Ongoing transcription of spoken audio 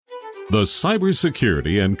the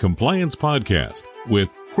Cybersecurity and Compliance Podcast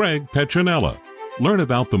with Craig Petronella. Learn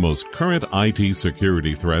about the most current IT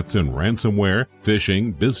security threats in ransomware,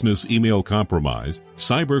 phishing, business email compromise,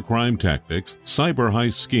 cybercrime tactics, cyber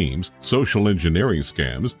heist schemes, social engineering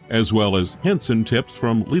scams, as well as hints and tips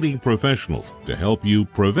from leading professionals to help you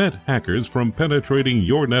prevent hackers from penetrating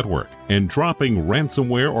your network and dropping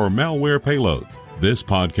ransomware or malware payloads. This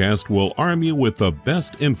podcast will arm you with the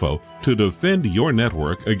best info to defend your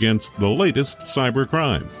network against the latest cyber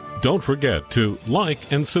crimes. Don't forget to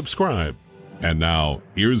like and subscribe. And now,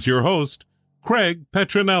 here's your host, Craig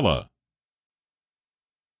Petronella.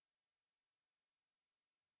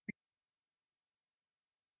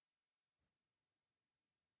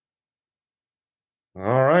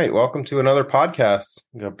 All right, welcome to another podcast.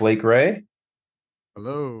 We got Blake Ray.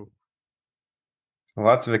 Hello.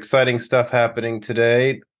 Lots of exciting stuff happening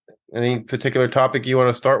today. Any particular topic you want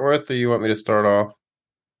to start with, or you want me to start off?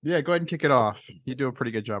 Yeah, go ahead and kick it off. You do a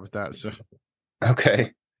pretty good job with that. So,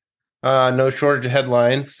 okay. No shortage of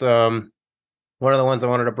headlines. One of the ones I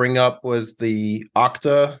wanted to bring up was the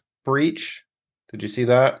Okta breach. Did you see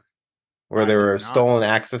that? Where there were stolen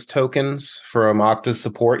access tokens from Okta's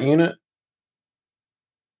support unit.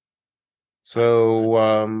 So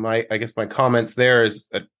I guess my comments there is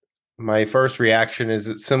that my first reaction is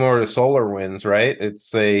it's similar to SolarWinds, right?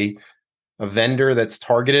 It's a vendor that's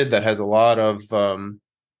targeted that has a lot of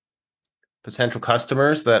potential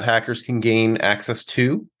customers that hackers can gain access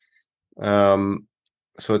to. So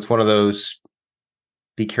it's one of those,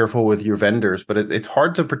 be careful with your vendors, but it's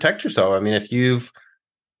hard to protect yourself. I mean, if you've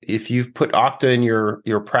put Okta in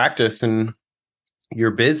your practice and your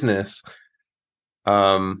business,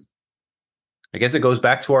 I guess it goes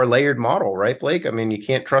back to our layered model, right, Blake? I mean, you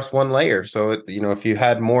can't trust one layer. So, if you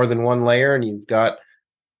had more than one layer and you've got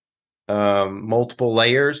multiple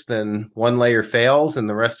layers, then one layer fails and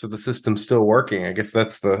the rest of the system's still working. I guess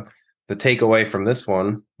that's the takeaway from this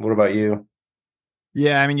one. What about you?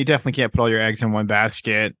 Yeah, I mean, you definitely can't put all your eggs in one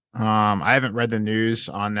basket. I haven't read the news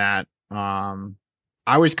on that.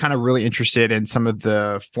 I was kind of really interested in some of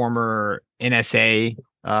the former NSA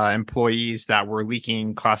employees that were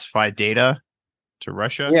leaking classified data to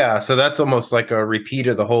Russia. Yeah, so that's almost like a repeat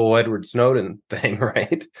of the whole Edward Snowden thing,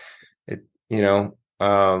 right? And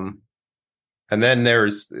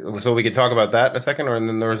then so we could talk about that in a second, and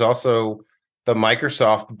then there was also the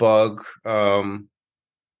Microsoft bug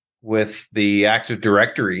with the Active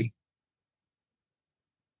Directory.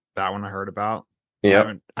 That one I heard about.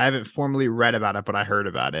 Yeah, I haven't formally read about it, but I heard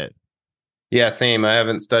about it. Yeah, same. I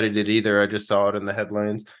haven't studied it either. I just saw it in the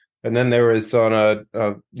headlines. And then there was on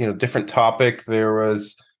a different topic. There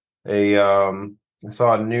was I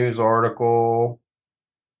saw a news article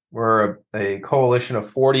where a coalition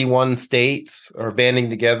of 41 states are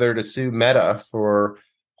banding together to sue Meta for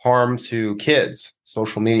harm to kids,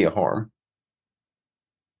 social media harm.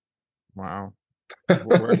 Wow.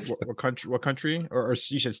 What country? What country? Or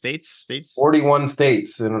you said states? States? 41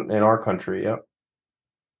 states in our country. Yep.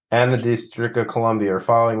 And the District of Columbia are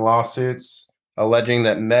filing lawsuits alleging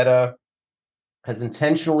that Meta has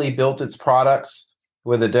intentionally built its products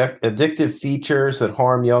with addictive features that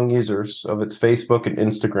harm young users of its Facebook and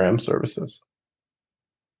Instagram services.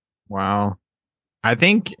 Wow. I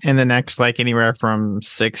think in the next, anywhere from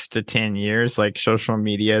 6 to 10 years, social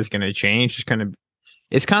media is going to change.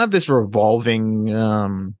 It's kind of this revolving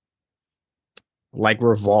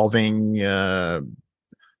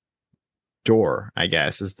door, I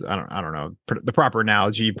guess, is I don't know the proper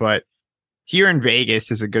analogy, but here in Vegas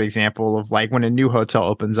is a good example of when a new hotel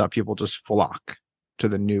opens up, people just flock to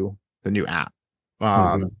the new app.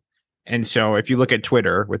 And so if you look at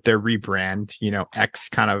Twitter with their rebrand, X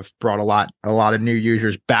kind of brought a lot of new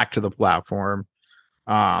users back to the platform.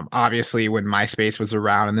 Obviously when MySpace was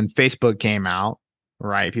around and then Facebook came out,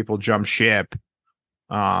 right? People jumped ship.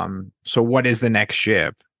 So what is the next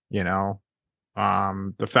ship? The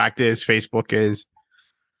fact is Facebook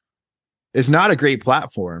is not a great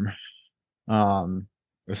platform.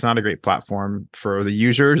 It's not a great platform for the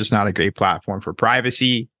users. It's not a great platform for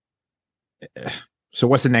privacy. So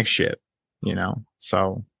what's the next ship?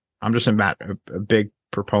 So I'm just a big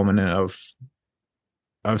proponent of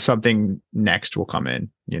something next will come in,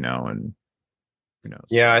 and who knows.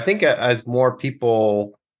 Yeah, I think as more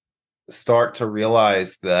people start to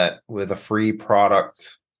realize that with a free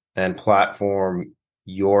product and platform,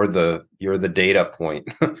 you're the data point,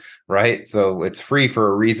 right? So it's free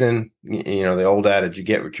for a reason. The old adage, you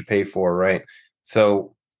get what you pay for, right?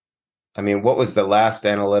 So, I mean, what was the last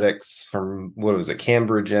analytics from, what was it,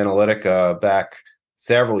 Cambridge Analytica back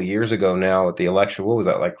several years ago now at the election? What was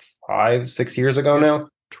that, 5-6 years ago now?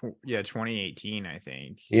 2018, I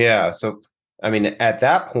think. Yeah. So, I mean, at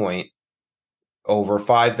that point, over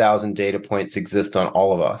 5,000 data points exist on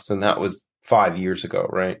all of us. And that was 5 years ago,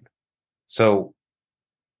 right? So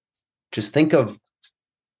just think of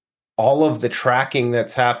all of the tracking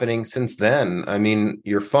that's happening since then. I mean,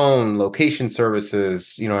 your phone, location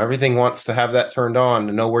services, everything wants to have that turned on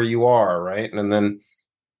to know where you are, right? And then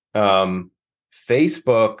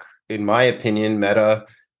Facebook, in my opinion, Meta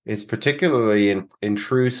is particularly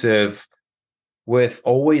intrusive with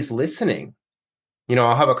always listening.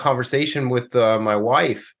 I'll have a conversation with my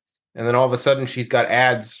wife, and then all of a sudden she's got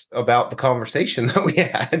ads about the conversation that we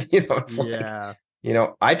had. It's like,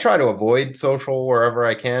 I try to avoid social wherever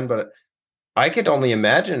I can, but I could only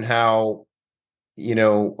imagine how,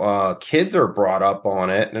 kids are brought up on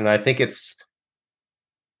it. And I think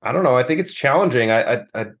I don't know, I think it's challenging. I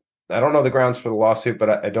don't know the grounds for the lawsuit,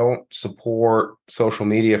 but I don't support social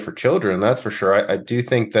media for children. That's for sure. I do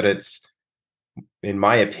think that it's, in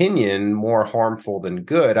my opinion, more harmful than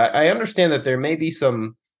good. I understand that there may be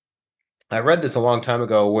I read this a long time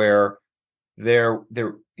ago where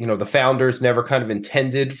the founders never kind of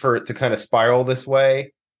intended for it to kind of spiral this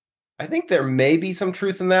way. I think there may be some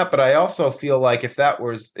truth in that, but I also feel like if that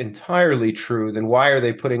was entirely true, then why are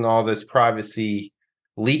they putting all this privacy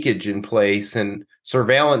leakage in place and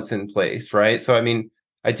surveillance in place, right? So, I mean,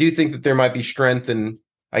 I do think that there might be strength, and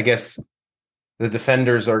I guess the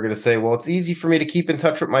defenders are going to say, well, it's easy for me to keep in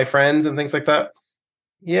touch with my friends and things like that.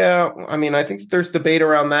 Yeah, I mean, I think there's debate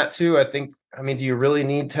around that too. I mean, do you really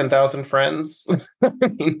need 10,000 friends?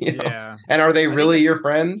 Yeah. And are they really your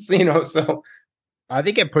friends? So I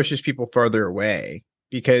think it pushes people further away,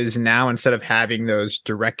 because now instead of having those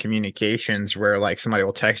direct communications where like somebody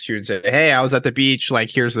will text you and say, hey, I was at the beach, like,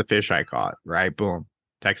 here's the fish I caught, right? Boom,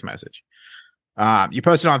 text message. You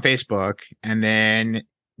post it on Facebook, and then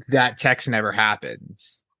that text never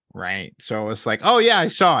happens, right? So it's like, oh yeah, I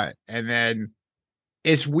saw it. And then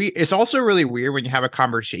it's also really weird when you have a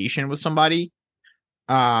conversation with somebody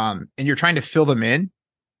and you're trying to fill them in.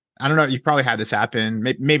 I don't know, you've probably had this happen,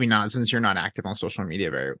 maybe not, since you're not active on social media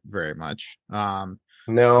very, very much.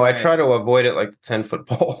 No, I try to avoid it like the 10-foot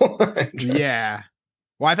pole. Yeah.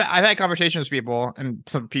 Well, I've had conversations with people, and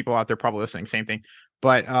some people out there probably listening, same thing.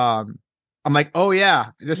 But I'm like, oh yeah,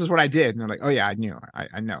 this is what I did, and they're like, oh yeah, I knew,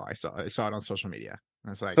 I know, I saw it on social media.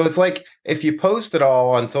 And it's like, so it's like if you post it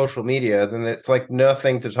all on social media, then it's like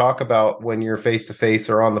nothing to talk about when you're face to face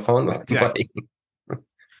or on the phone with somebody. Exactly.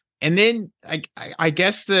 And then I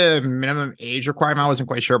guess the minimum age requirement, I wasn't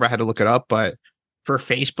quite sure, but I had to look it up. But for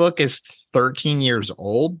Facebook is 13 years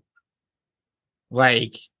old.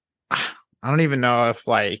 Like, I don't even know if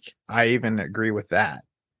like I even agree with that.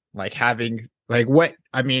 Like having like what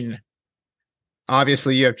I mean.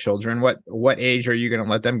 Obviously, you have children. What age are you going to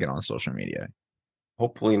let them get on social media?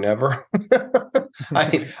 Hopefully never.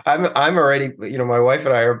 I'm already, my wife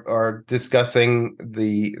and I are discussing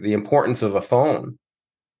the importance of a phone.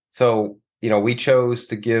 So, we chose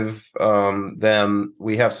to give them,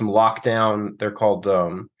 we have some lockdown, they're called,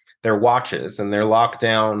 they're watches, and they're locked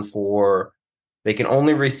down they can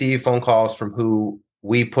only receive phone calls from who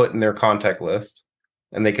we put in their contact list,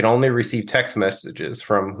 and they can only receive text messages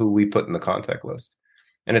from who we put in the contact list.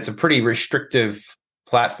 And it's a pretty restrictive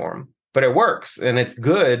platform, but it works, and it's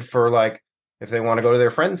good for like, if they want to go to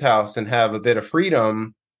their friend's house and have a bit of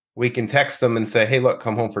freedom, we can text them and say, hey, look,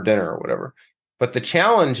 come home for dinner or whatever. But the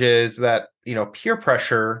challenge is that, peer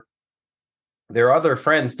pressure, their other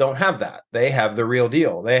friends don't have that. They have the real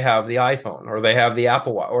deal. They have the iPhone, or they have the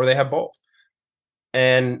Apple Watch, or they have both.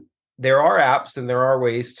 And there are apps and there are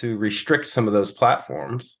ways to restrict some of those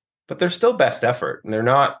platforms, but they're still best effort, and they're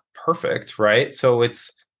not perfect, right? So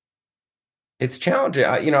it's challenging.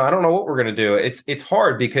 I don't know what we're going to do. It's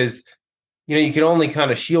hard because, you can only kind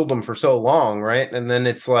of shield them for so long, right? And then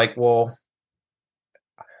it's like, well,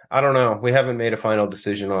 I don't know. We haven't made a final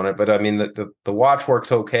decision on it, but I mean, the watch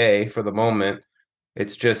works okay for the moment.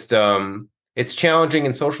 It's just, it's challenging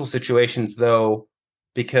in social situations though,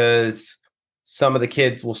 because some of the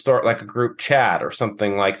kids will start like a group chat or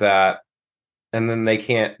something like that, and then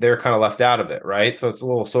they're kind of left out of it, right? So it's a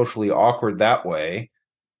little socially awkward that way.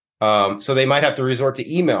 So they might have to resort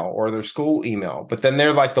to email or their school email, but then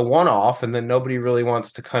they're like the one-off, and then nobody really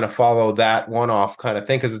wants to kind of follow that one-off kind of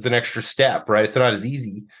thing because it's an extra step, right? It's not as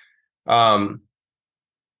easy. I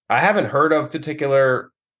haven't heard of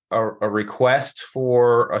a request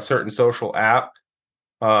for a certain social app.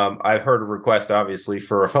 I've heard a request, obviously,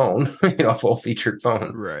 for a phone, a full-featured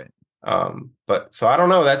phone, right? But so I don't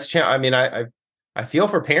know. I mean, I feel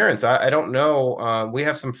for parents. I don't know. We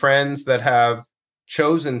have some friends that have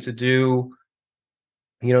chosen to do,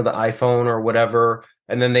 the iPhone or whatever,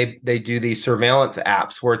 and then they do these surveillance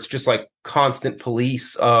apps where it's just like constant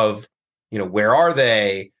police of, where are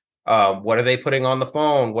they? What are they putting on the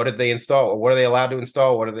phone? What did they install? What are they allowed to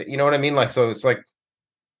install? What are they, you know what I mean? Like, so it's like,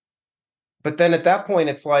 but then at that point,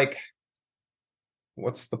 it's like,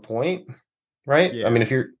 what's the point? Right? Yeah. I mean,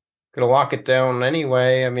 if you're going to lock it down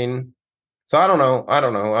anyway, I mean, so I don't know.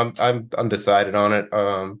 I'm undecided on it.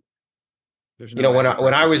 There's no when magic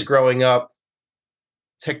I was recipe. growing up,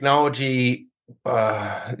 technology,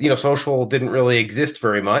 social didn't really exist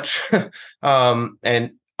very much.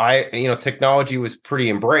 And technology was pretty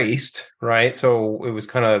embraced, right? So it was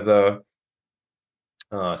kind of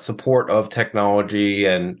the support of technology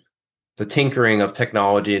and the tinkering of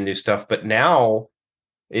technology and new stuff. But now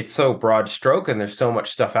it's so broad stroke and there's so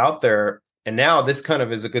much stuff out there. And now this kind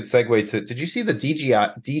of is a good segue to, did you see the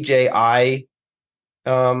DJI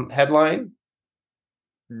headline?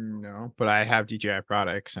 No, but I have DJI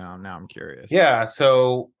products, so now I'm curious. Yeah,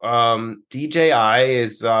 so DJI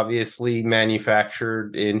is obviously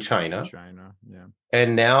manufactured in China. Yeah.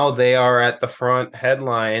 And now they are at the front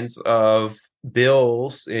headlines of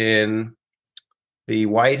bills in the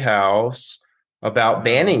White House about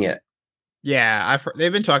banning it. Yeah,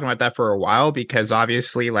 they've been talking about that for a while because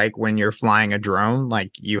obviously, like when you're flying a drone, like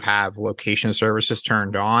you have location services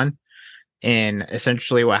turned on, and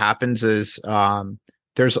essentially what happens is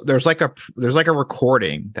there's like a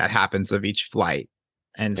recording that happens of each flight,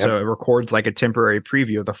 and so it records like a temporary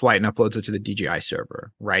preview of the flight and uploads it to the DJI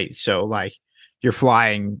server, right? So like you're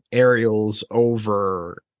flying aerials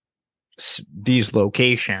over these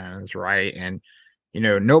locations, right? And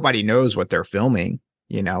nobody knows what they're filming.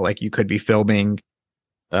 Like you could be filming.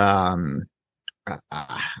 I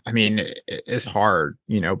mean, it's hard,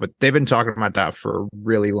 but they've been talking about that for a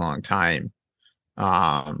really long time.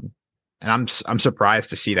 And I'm surprised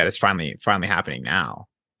to see that it's finally happening now.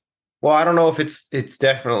 Well, I don't know if it's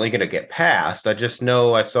definitely going to get passed. I just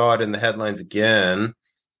know I saw it in the headlines again.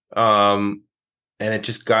 And it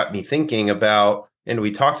just got me thinking about, and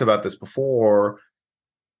we talked about this before,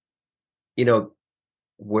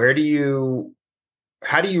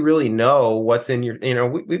 how do you really know what's in your,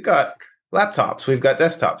 we've got laptops, we've got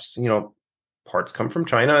desktops, parts come from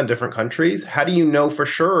China and different countries. How do you know for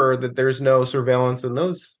sure that there's no surveillance in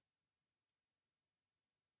those?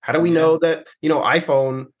 How do we know that,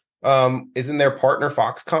 iPhone isn't their partner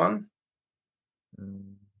Foxconn?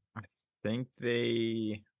 I think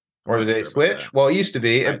they... Or did they switch? Well, it used to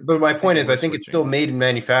be, but my point is, I think it's still made and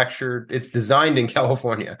manufactured. It's designed in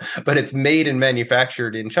California, but it's made and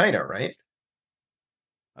manufactured in China, right?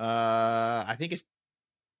 I think is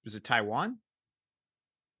it Taiwan?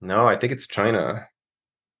 No, I think it's China.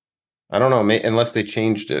 I don't know, unless they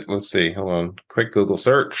changed it. Let's see. Hold on. Quick Google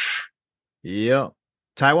search. Yep.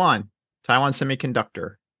 Taiwan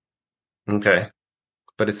Semiconductor. Okay.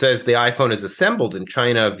 But it says the iPhone is assembled in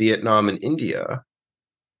China, Vietnam, and India.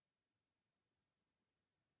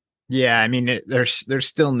 Yeah, I mean, there's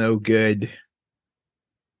still no good.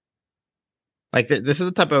 Like this is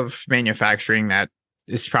the type of manufacturing that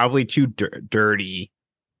is probably too dirty,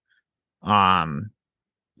 to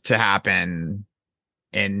happen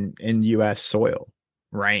in U.S. soil,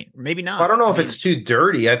 right? Maybe not. I don't know if it's too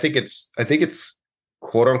dirty. I think it's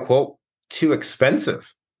quote unquote too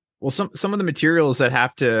expensive. Well, some of the materials that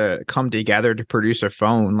have to come together to produce a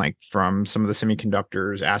phone, like from some of the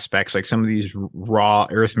semiconductors aspects, like some of these raw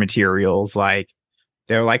earth materials, like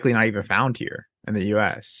they're likely not even found here in the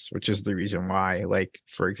US, which is the reason why, like,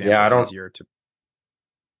 for example, it's easier to.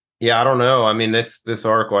 Yeah, I don't know. I mean, this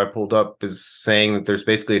article I pulled up is saying that there's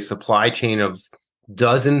basically a supply chain of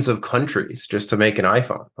dozens of countries just to make an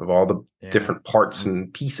iPhone of all the different parts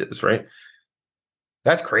and pieces, right?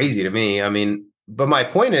 That's crazy to me. I mean, but my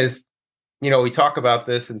point is, we talk about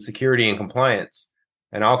this in security and compliance,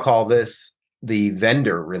 and I'll call this the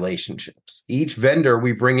vendor relationships. Each vendor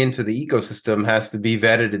we bring into the ecosystem has to be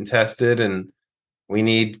vetted and tested, and we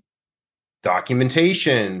need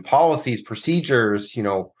documentation, policies, procedures,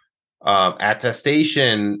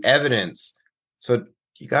 attestation, evidence. So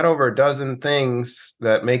you got over a dozen things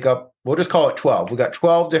that make up, we'll just call it 12. We got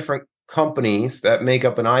 12 different companies that make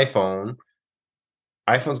up an iPhone.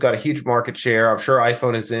 iPhone's got a huge market share. I'm sure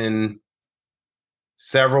iPhone is in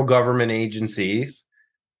several government agencies.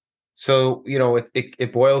 So,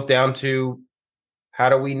 it boils down to, how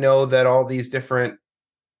do we know that all these different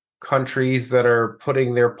countries that are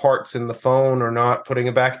putting their parts in the phone are not putting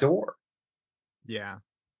a back door? Yeah.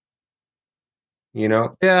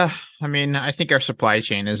 Yeah, I mean, I think our supply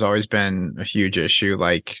chain has always been a huge issue,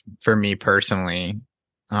 like for me personally.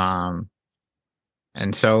 And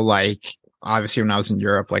so like obviously when I was in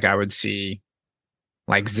Europe, like I would see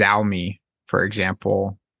like Xiaomi, for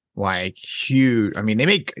example, like huge. I mean,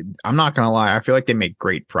 I'm not gonna lie, I feel like they make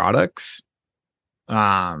great products.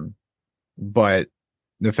 But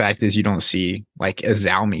the fact is you don't see like a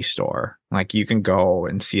Xiaomi store. Like you can go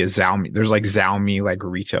and see a Xiaomi. There's like Xiaomi like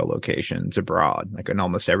retail locations abroad, like in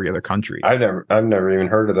almost every other country. I've never even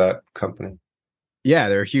heard of that company. Yeah,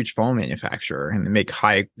 they're a huge phone manufacturer and they make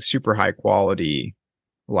super high quality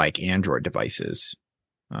like Android devices.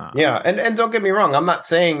 Yeah, and don't get me wrong, I'm not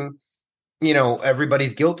saying, you know,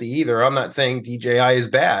 everybody's guilty either. I'm not saying DJI is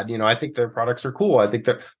bad. You know, I think their products are cool.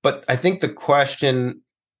 But I think the question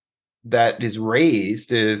that is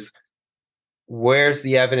raised is, where's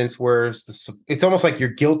the evidence? It's almost like you're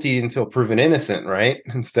guilty until proven innocent, right?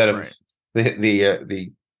 Instead of right.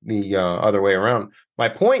 the other way around. My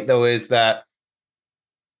point though is that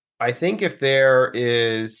I think if there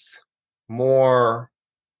is more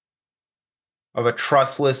of a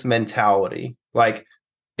trustless mentality, like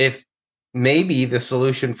if maybe the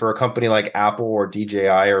solution for a company like Apple or DJI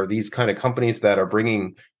or these kind of companies that are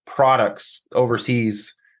bringing products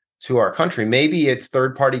overseas to our country, maybe it's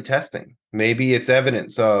third-party testing. Maybe it's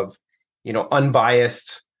evidence of, you know,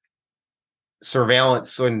 unbiased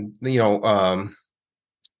surveillance and, you know,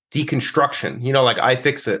 deconstruction, you know, like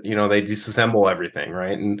iFixit, you know, they disassemble everything,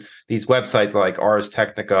 right? And these websites like Ars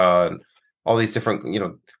Technica and all these different, you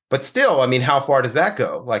know, but still, I mean, how far does that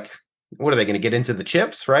go? Like, what are they going to get into the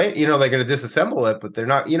chips, right? You know, they're going to disassemble it, but they're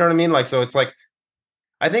not, you know what I mean? Like, so it's like,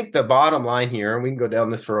 I think the bottom line here, and we can go down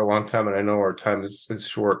this for a long time, and I know our time is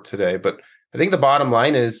short today, but I think the bottom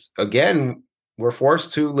line is, again, we're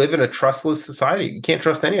forced to live in a trustless society. You can't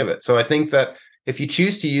trust any of it. So I think that if you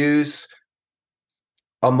choose to use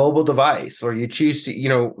a mobile device or you choose to, you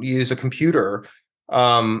know, use a computer,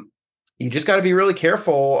 you just got to be really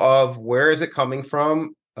careful of where is it coming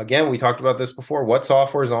from. Again, we talked about this before. What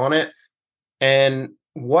software is on it, and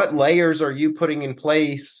what layers are you putting in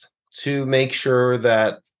place to make sure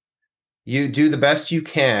that you do the best you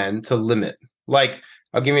can to limit. Like,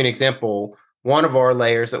 I'll give you an example. One of our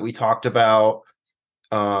layers that we talked about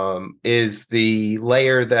is the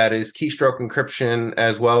layer that is keystroke encryption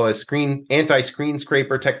as well as anti-screen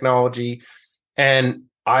scraper technology. And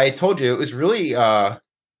I told you it was really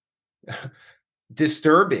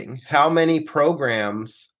disturbing how many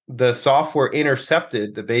programs the software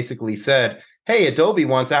intercepted that basically said, hey, Adobe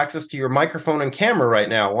wants access to your microphone and camera right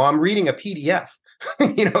now while I'm reading a PDF.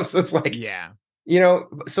 You know, so it's like, yeah, you know,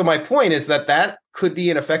 so my point is that could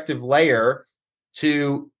be an effective layer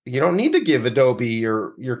to, you don't need to give Adobe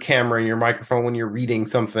your camera and your microphone when you're reading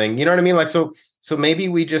something, you know what I mean? Like, so maybe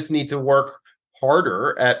we just need to work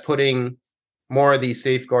harder at putting more of these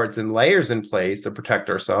safeguards and layers in place to protect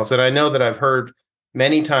ourselves. And I know that I've heard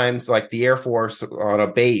many times, like the Air Force on a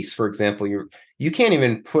base, for example, you can't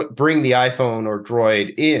even bring the iPhone or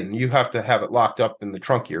Droid in. You have to have it locked up in the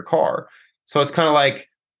trunk of your car. So it's kind of like,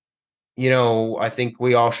 you know, I think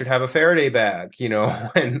we all should have a Faraday bag, you know,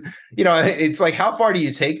 and, you know, it's like, how far do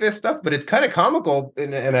you take this stuff? But it's kind of comical.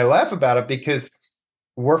 And I laugh about it because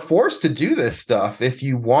we're forced to do this stuff if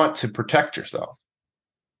you want to protect yourself.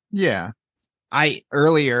 Yeah.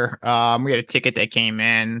 Earlier, we had a ticket that came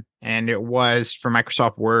in and it was for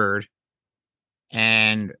Microsoft Word.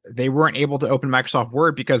 And they weren't able to open Microsoft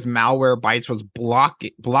Word because Malwarebytes was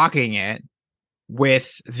blocking it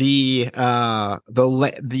with the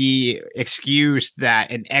excuse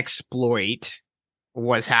that an exploit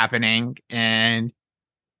was happening. And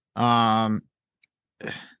so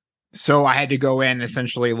I had to go in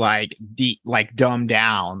essentially like dumb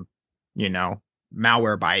down, you know,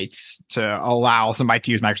 Malwarebytes to allow somebody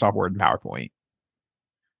to use Microsoft Word and PowerPoint.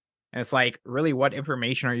 And it's like, really, what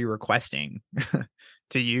information are you requesting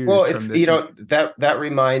to use? Well, it's, you know, that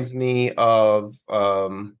reminds me of,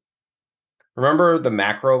 remember the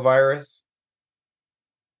macro virus?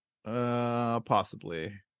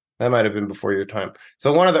 Possibly. That might have been before your time.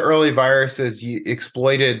 So one of the early viruses, you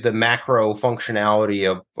exploited the macro functionality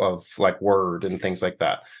of like Word and things like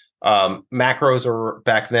that. Macros are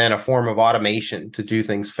back then a form of automation to do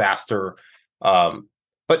things faster,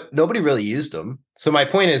 but nobody really used them. So my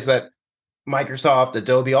point is that Microsoft,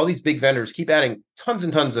 Adobe, all these big vendors keep adding tons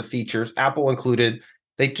and tons of features, Apple included.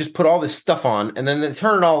 They just put all this stuff on and then they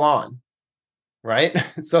turn it all on, right?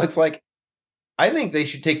 So it's like, I think they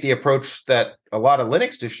should take the approach that a lot of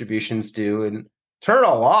Linux distributions do and turn it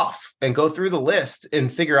all off and go through the list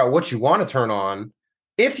and figure out what you want to turn on.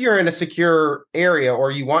 If you're in a secure area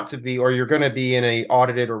or you want to be, or you're going to be in a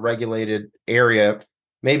audited or regulated area,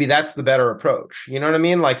 maybe that's the better approach. You know what I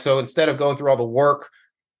mean? Like, so instead of going through all the work,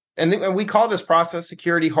 and we call this process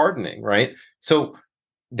security hardening, right? So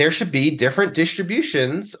there should be different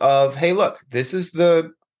distributions of, hey, look, this is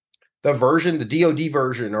the the version, the DoD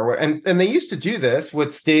version, or what. And they used to do this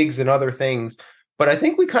with Stigs and other things, but I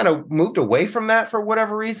think we kind of moved away from that for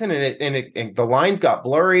whatever reason, and the lines got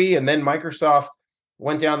blurry, and then Microsoft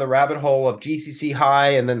went down the rabbit hole of GCC high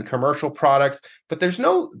and then commercial products. But there's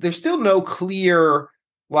still no clear,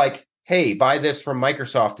 like, hey, buy this from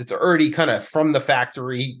Microsoft. It's already kind of from the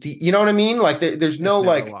factory. You know what I mean? Like there's no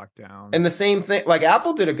like lockdown. And the same thing, like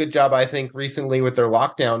Apple did a good job, I think, recently with their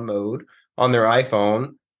lockdown mode on their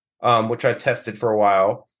iPhone, which I've tested for a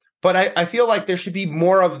while. But I feel like there should be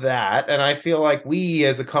more of that. And I feel like we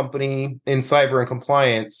as a company in cyber and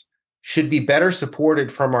compliance should be better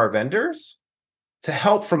supported from our vendors to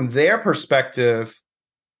help from their perspective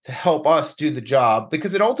to help us do the job,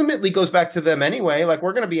 because it ultimately goes back to them anyway. Like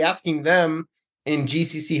we're going to be asking them in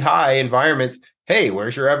GCC high environments, hey,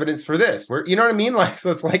 where's your evidence for this? You know what I mean? Like, so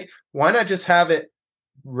it's like, why not just have it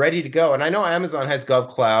ready to go? And I know Amazon has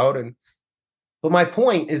GovCloud, but my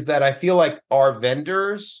point is that I feel like our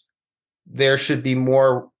vendors, there should be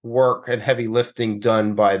more work and heavy lifting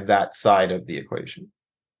done by that side of the equation.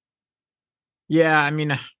 Yeah, I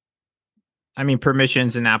mean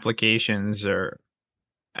permissions and applications are.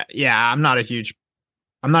 Yeah, I'm not a huge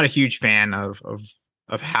fan of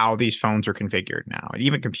how these phones are configured now, and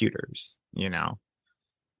even computers. Where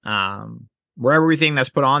everything that's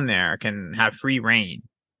put on there can have free reign,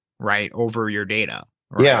 right, over your data.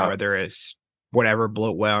 Right? Yeah, whether it's whatever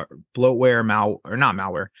bloatware, bloatware,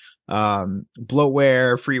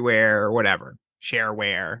 freeware, or whatever,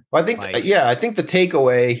 shareware. Well, I think the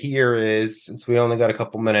takeaway here is, since we only got a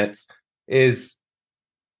couple minutes, is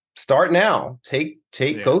start now.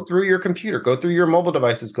 Go through your computer, go through your mobile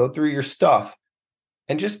devices, go through your stuff,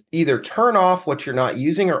 and just either turn off what you're not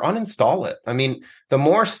using or uninstall it. I mean, the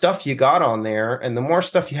more stuff you got on there and the more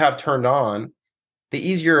stuff you have turned on, the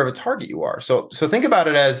easier of a target you are. So think about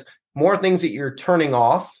it as more things that you're turning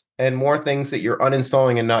off and more things that you're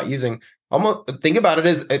uninstalling and not using. Almost think about it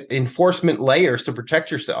as enforcement layers to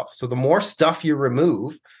protect yourself. So the more stuff you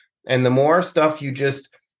remove and the more stuff you just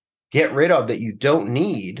get rid of that you don't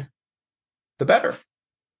need, the better.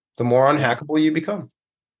 The more unhackable you become.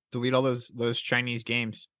 Delete all those Chinese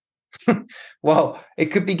games. Well, it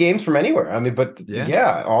could be games from anywhere. I mean, but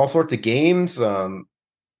yeah, all sorts of games.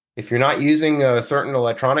 If you're not using a certain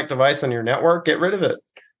electronic device on your network, get rid of it.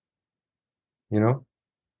 Yeah.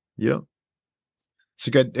 It's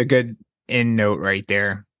a good end note right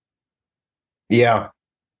there. Yeah.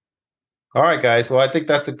 All right, guys. Well, I think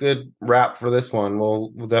that's a good wrap for this one.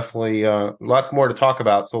 We'll definitely lots more to talk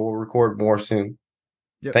about, so we'll record more soon.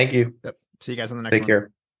 Yep. Thank you. Yep. See you guys on the next one. Take care.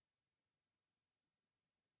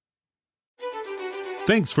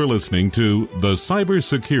 Thanks for listening to the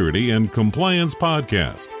Cybersecurity and Compliance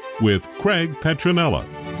Podcast with Craig Petronella.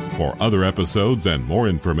 For other episodes and more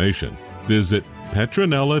information, visit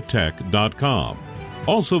PetronellaTech.com.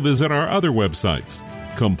 Also visit our other websites,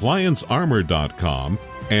 ComplianceArmor.com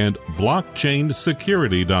and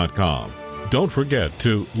BlockchainSecurity.com. Don't forget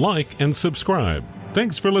to like and subscribe.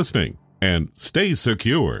 Thanks for listening, and stay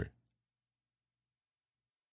secure.